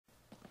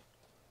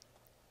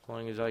As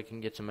long as I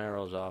can get some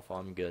arrows off,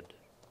 I'm good.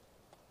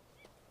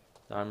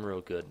 I'm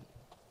real good.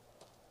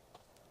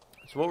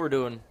 So what we're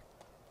doing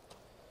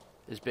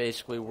is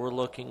basically we're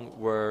looking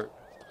where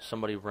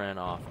somebody ran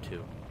off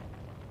to.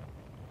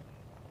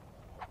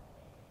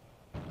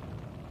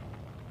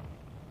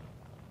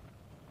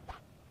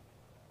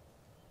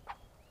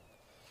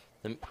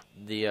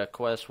 The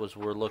quest was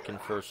we're looking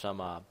for some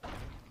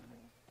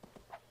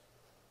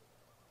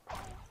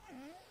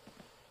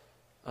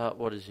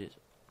what is it?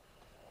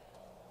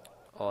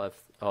 Oh,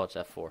 it's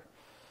F4.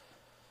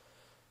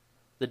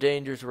 The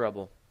Dangerous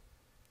Rebel.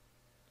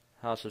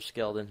 House of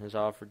Skeleton has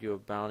offered you a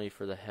bounty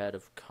for the head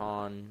of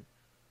Khan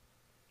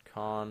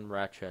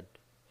Ratched.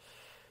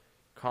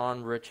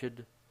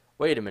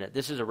 Wait a minute,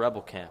 this is a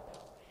rebel camp.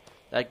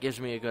 That gives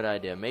me a good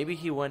idea. Maybe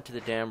he went to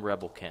the damn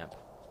rebel camp.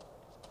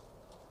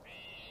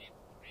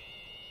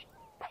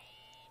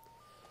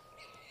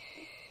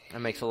 That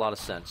makes a lot of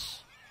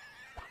sense.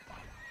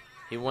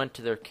 He went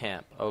to their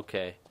camp.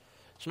 Okay.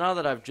 So now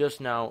that I've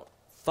just now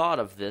thought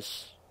of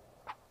this,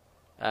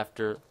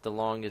 after the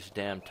longest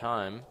damn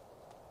time,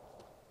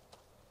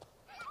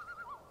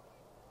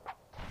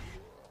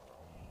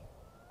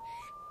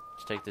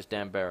 let's take this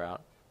damn bear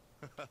out.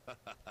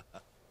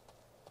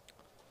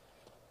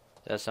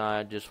 That's how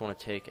I just want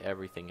to take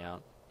everything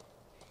out.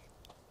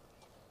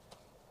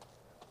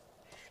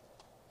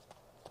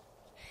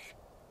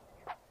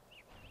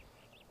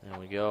 There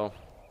we go.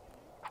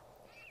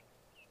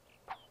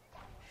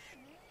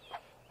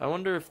 I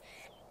wonder if...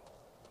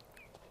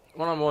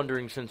 What I'm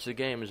wondering, since the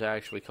game is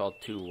actually called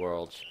Two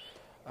Worlds,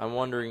 I'm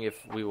wondering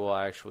if we will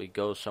actually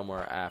go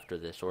somewhere after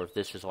this, or if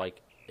this is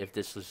like... if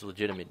this is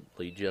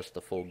legitimately just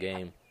the full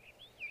game.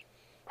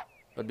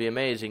 It'd be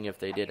amazing if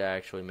they did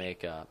actually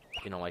make a,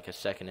 you know, like a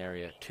second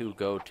area to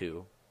go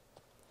to.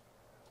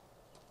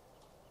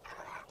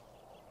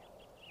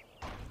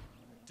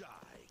 Die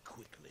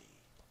quickly.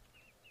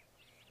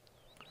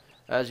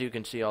 As you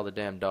can see, all the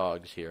damn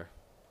dogs here.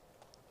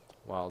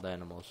 Wild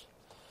animals.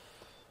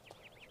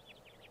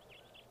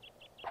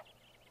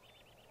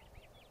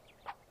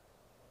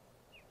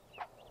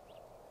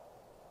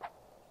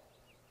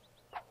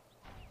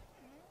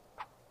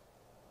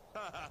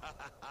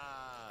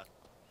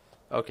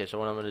 Okay, so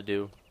what I'm going to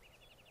do...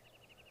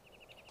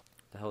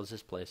 The hell is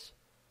this place?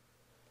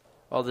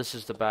 Oh, this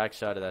is the back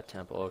side of that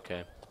temple.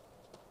 Okay.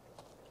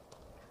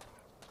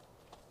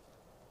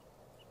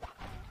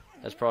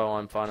 That's probably why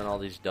I'm finding all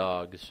these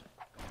dogs.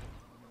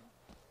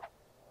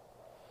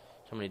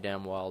 So many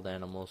damn wild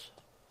animals.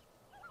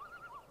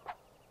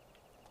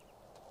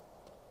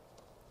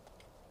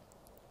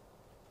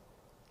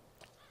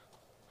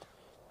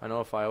 I know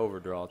if I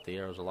overdraw it, the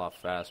arrow's a lot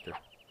faster.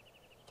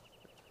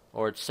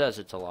 Or it says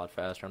it's a lot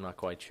faster, I'm not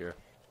quite sure.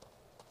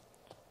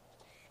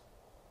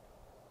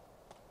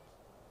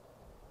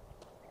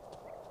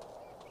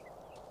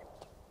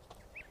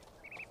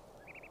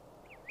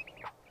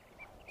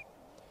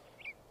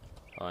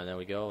 Alright, there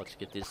we go. Let's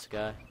get this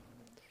guy.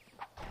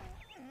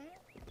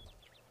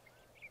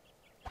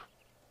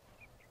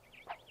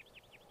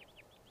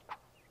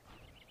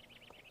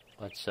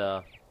 Let's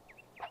go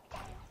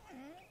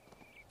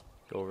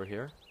over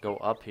here. Go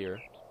up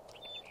here.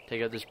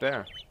 Take out this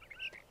bear.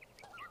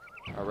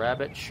 A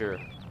rabbit? Sure.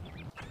 There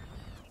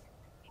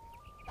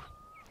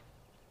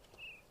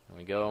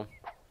we go.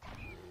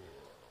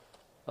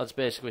 Let's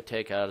basically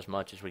take out as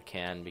much as we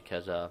can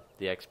because the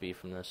XP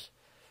from this.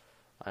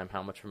 I'm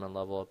how much from a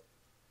level up?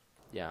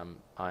 Yeah,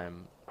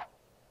 I'm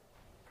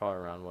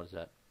probably around, what is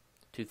that?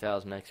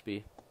 2,000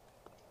 XP.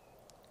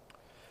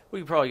 We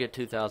can probably get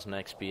 2,000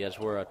 XP as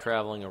we're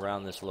traveling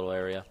around this little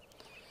area.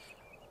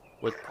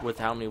 With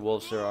how many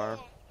wolves there are.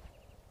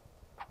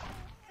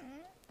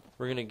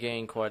 We're going to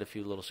gain quite a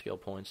few little skill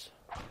points.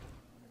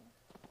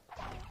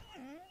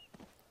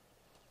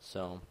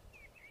 So,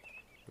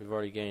 we've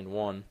already gained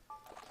 1.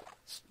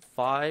 It's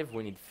 5,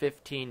 we need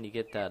 15 to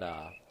get that,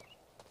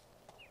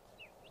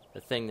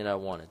 the thing that I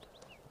wanted.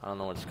 I don't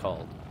know what it's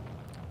called.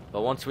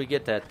 But once we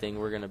get that thing,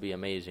 we're going to be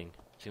amazing.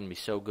 It's going to be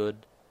so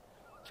good.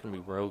 It's going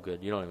to be real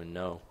good. You don't even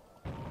know.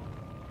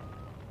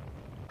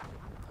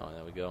 Oh,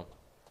 there we go.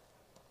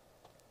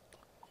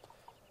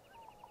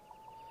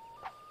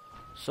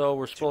 So,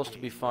 we're supposed to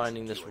be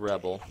finding this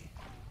rebel.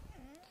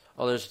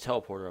 Oh, there's a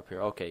teleporter up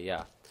here. Okay,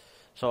 yeah.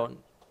 So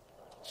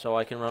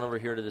I can run over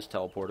here to this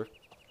teleporter.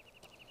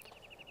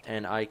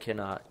 And I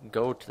can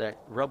go to that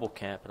rebel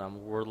camp,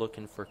 and we're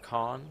looking for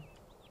Khan.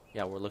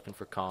 Yeah, we're looking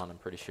for Khan, I'm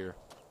pretty sure.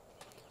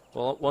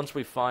 Well, once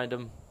we find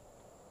him,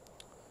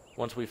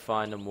 we'll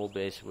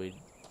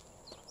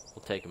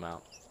take him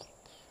out.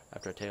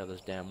 After I take out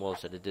those damn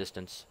wolves at a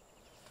distance.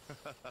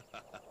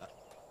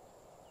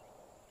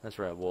 That's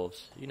right,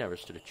 wolves. You never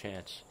stood a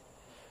chance.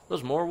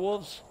 Those more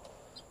wolves?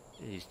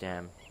 Look at these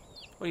damn...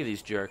 Look at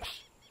these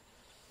jerks.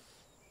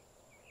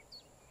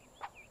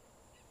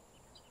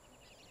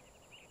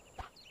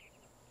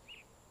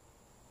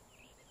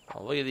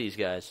 Oh, look at these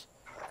guys.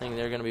 I think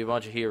they're going to be a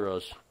bunch of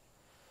heroes.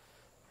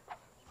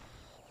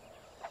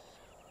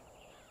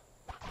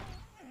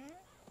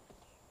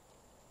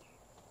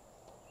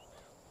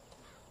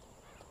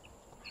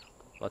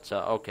 Let's,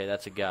 okay,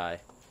 that's a guy.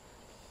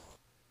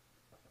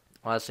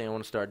 Last thing I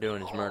want to start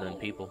doing is murdering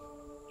people.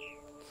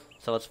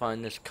 So let's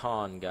find this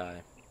con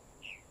guy.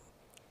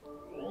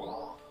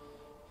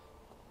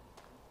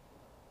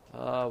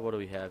 What do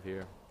we have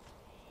here?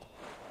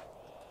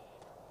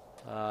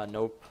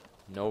 Nope.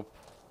 Nope.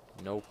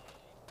 Nope.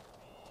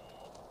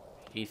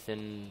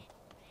 Ethan,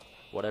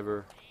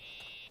 whatever.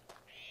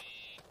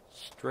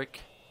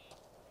 Strick.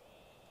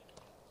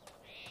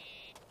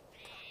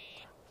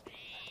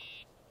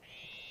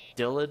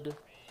 Dillard?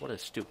 What a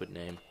stupid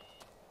name.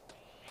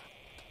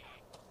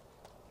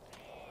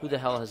 Who the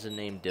hell has the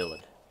name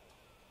Dillard?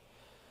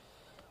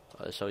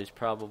 So he's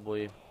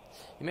probably...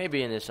 He may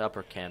be in this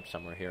upper camp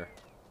somewhere here.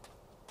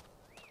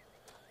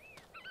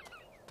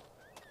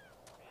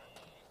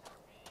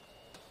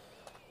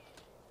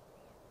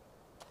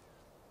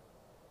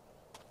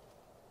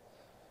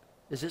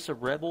 Is this a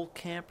rebel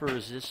camp, or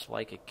is this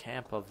like a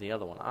camp of the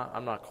other one?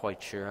 I'm not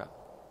quite sure.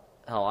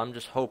 Hell, I'm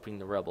just hoping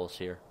the rebel's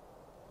here.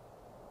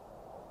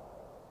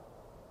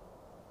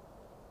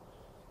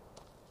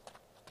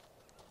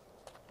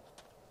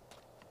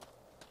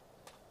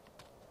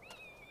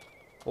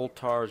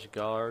 Ultar's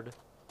guard.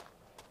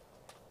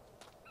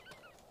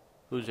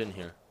 Who's in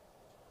here?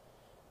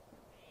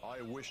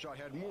 I wish I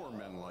had more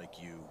men like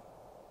you.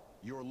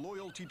 Your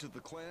loyalty to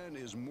the clan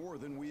is more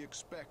than we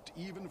expect,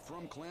 even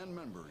from clan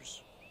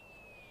members.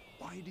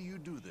 Why do you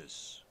do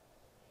this?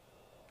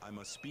 I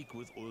must speak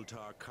with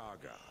Ultar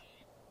Karga.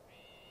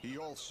 He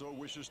also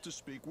wishes to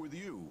speak with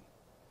you.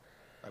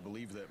 I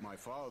believe that my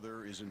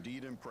father is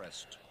indeed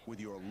impressed with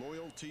your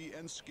loyalty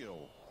and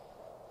skill.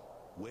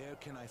 Where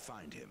can I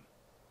find him?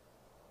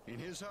 In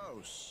his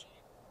house.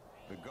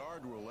 The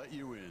guard will let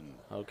you in.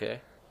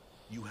 Okay.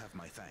 You have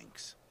my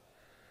thanks.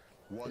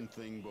 One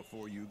thing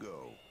before you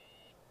go.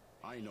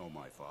 I know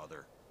my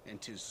father,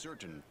 and 'tis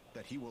certain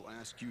that he will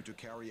ask you to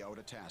carry out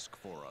a task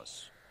for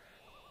us.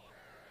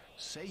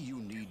 Say you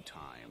need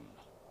time.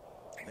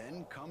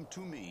 Then come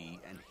to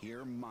me and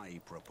hear my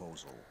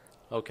proposal.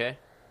 Okay.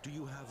 Do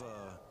you have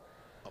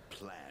a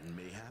plan,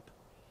 mayhap?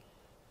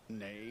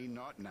 Nay,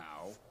 not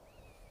now.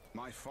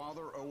 My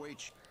father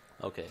awaits.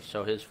 Okay,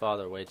 so his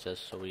father waits us,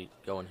 so we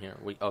go in here.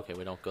 We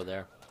don't go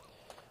there.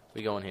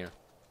 We go in here.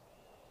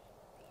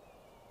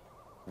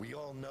 We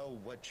all know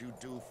what you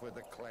do for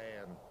the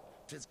clan.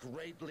 'Tis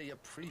greatly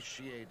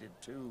appreciated,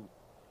 too.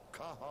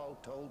 Kahal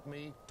told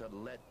me to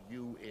let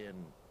you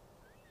in.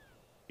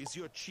 Is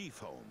your chief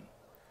home?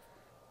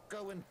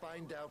 Go and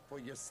find out for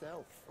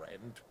yourself,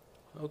 friend.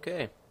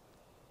 Okay.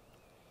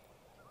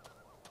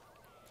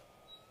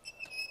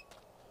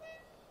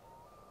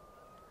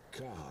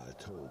 Kahal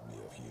told me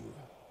of you.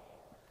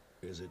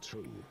 Is it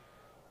true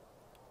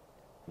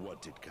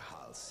What did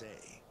Kahal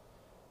say?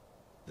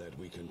 that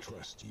we can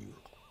trust you?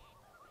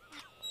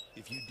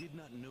 If you did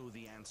not know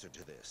the answer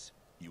to this,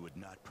 you would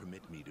not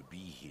permit me to be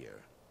here.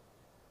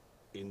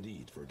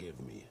 Indeed, forgive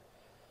me.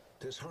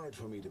 'Tis hard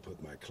for me to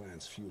put my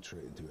clan's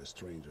future into a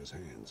stranger's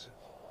hands.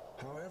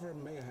 However,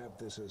 mayhap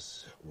this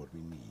is what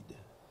we need.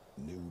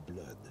 New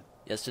blood.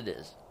 Yes, it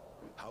is.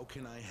 How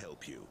can I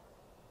help you?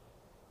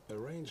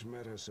 Arrange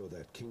matters so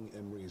that King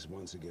Emrys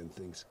once again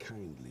thinks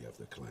kindly of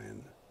the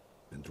clan,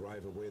 and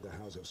drive away the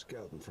House of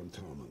Skelton from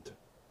Torment.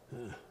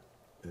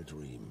 A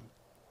dream.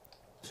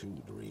 2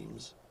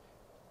 dreams.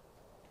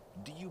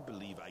 Do you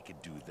believe I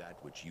could do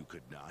that which you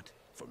could not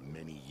for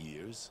many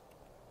years?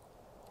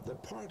 The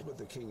part with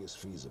the king is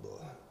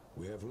feasible.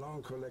 We have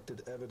long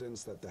collected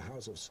evidence that the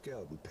House of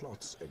Skelton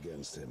plots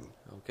against him.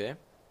 Okay.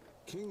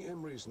 King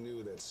Emrys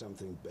knew that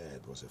something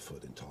bad was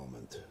afoot in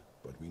Torment,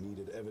 but we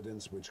needed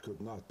evidence which could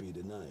not be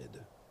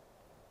denied.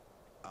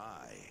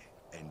 Aye,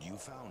 and you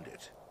found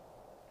it.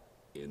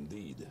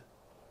 Indeed.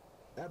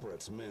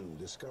 Abrat's men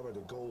discovered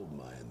a gold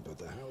mine, but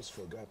the house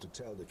forgot to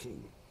tell the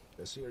king.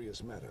 A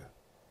serious matter,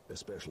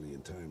 especially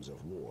in times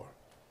of war.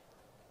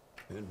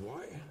 And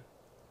why?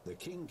 The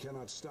king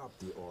cannot stop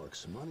the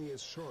orcs. Money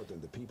is short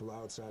and the people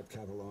outside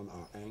Catalan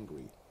are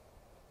angry.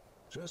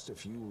 Just a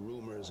few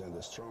rumors and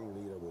a strong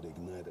leader would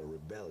ignite a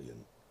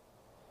rebellion.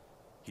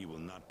 He will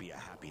not be a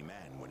happy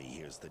man when he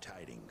hears the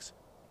tidings.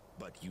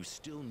 But you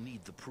still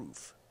need the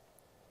proof.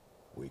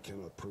 We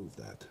cannot prove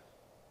that.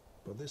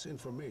 But this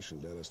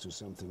information led us to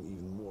something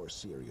even more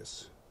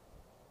serious.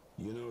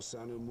 You know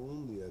Sanu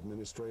Moon, the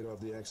administrator of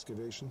the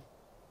excavation?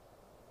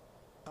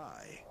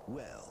 Aye,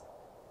 well.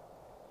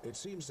 It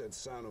seems that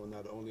Sano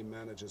not only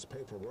manages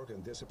paperwork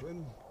and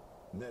discipline,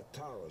 Net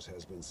Taros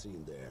has been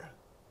seen there.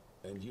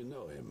 And you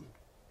know him.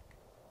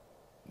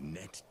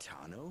 Net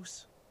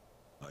Tanos?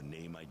 A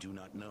name I do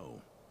not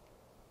know.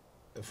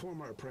 A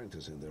former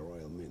apprentice in the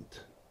Royal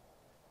Mint.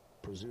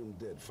 Presumed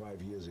dead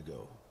 5 years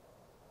ago.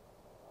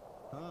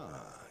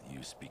 Ah,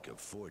 you speak of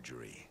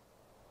forgery.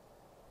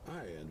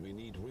 Aye, and we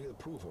need real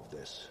proof of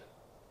this.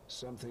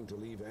 Something to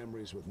leave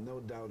Emrys with no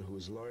doubt who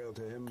is loyal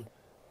to him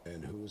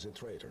and who is a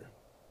traitor.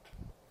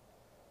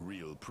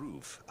 Real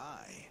proof,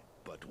 aye.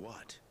 But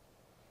what?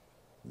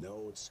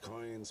 Notes,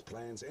 coins,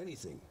 plans,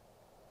 anything.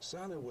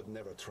 Sana would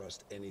never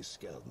trust any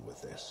Skelton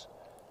with this.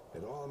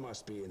 It all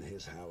must be in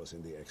his house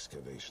in the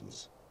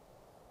excavations.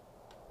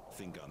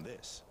 Think on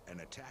this.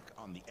 An attack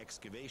on the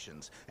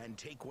excavations and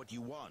take what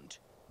you want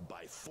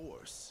by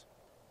force.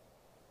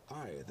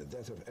 Aye, the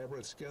death of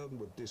Everett Skelton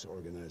would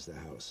disorganize the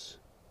house,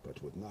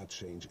 but would not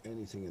change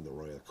anything in the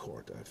royal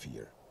court, I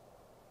fear.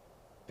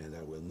 And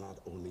I will not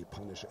only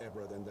punish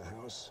Everett and the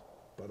house,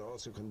 but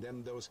also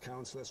condemn those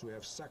councillors who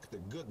have sucked the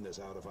goodness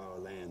out of our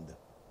land.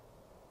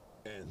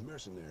 And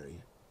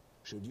mercenary,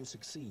 should you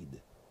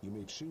succeed, you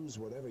may choose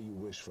whatever you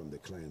wish from the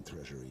clan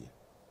treasury.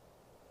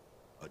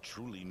 A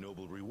truly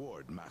noble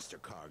reward, Master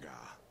Karga.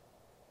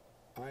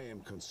 I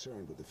am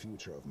concerned with the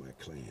future of my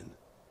clan.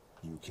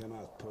 You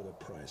cannot put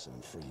a price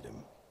on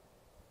freedom.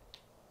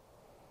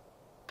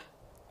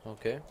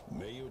 Okay.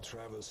 May you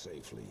travel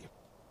safely.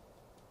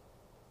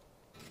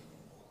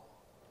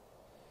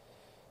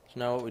 So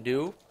now what we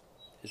do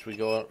is we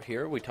go out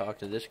here, we talk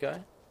to this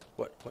guy.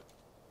 What?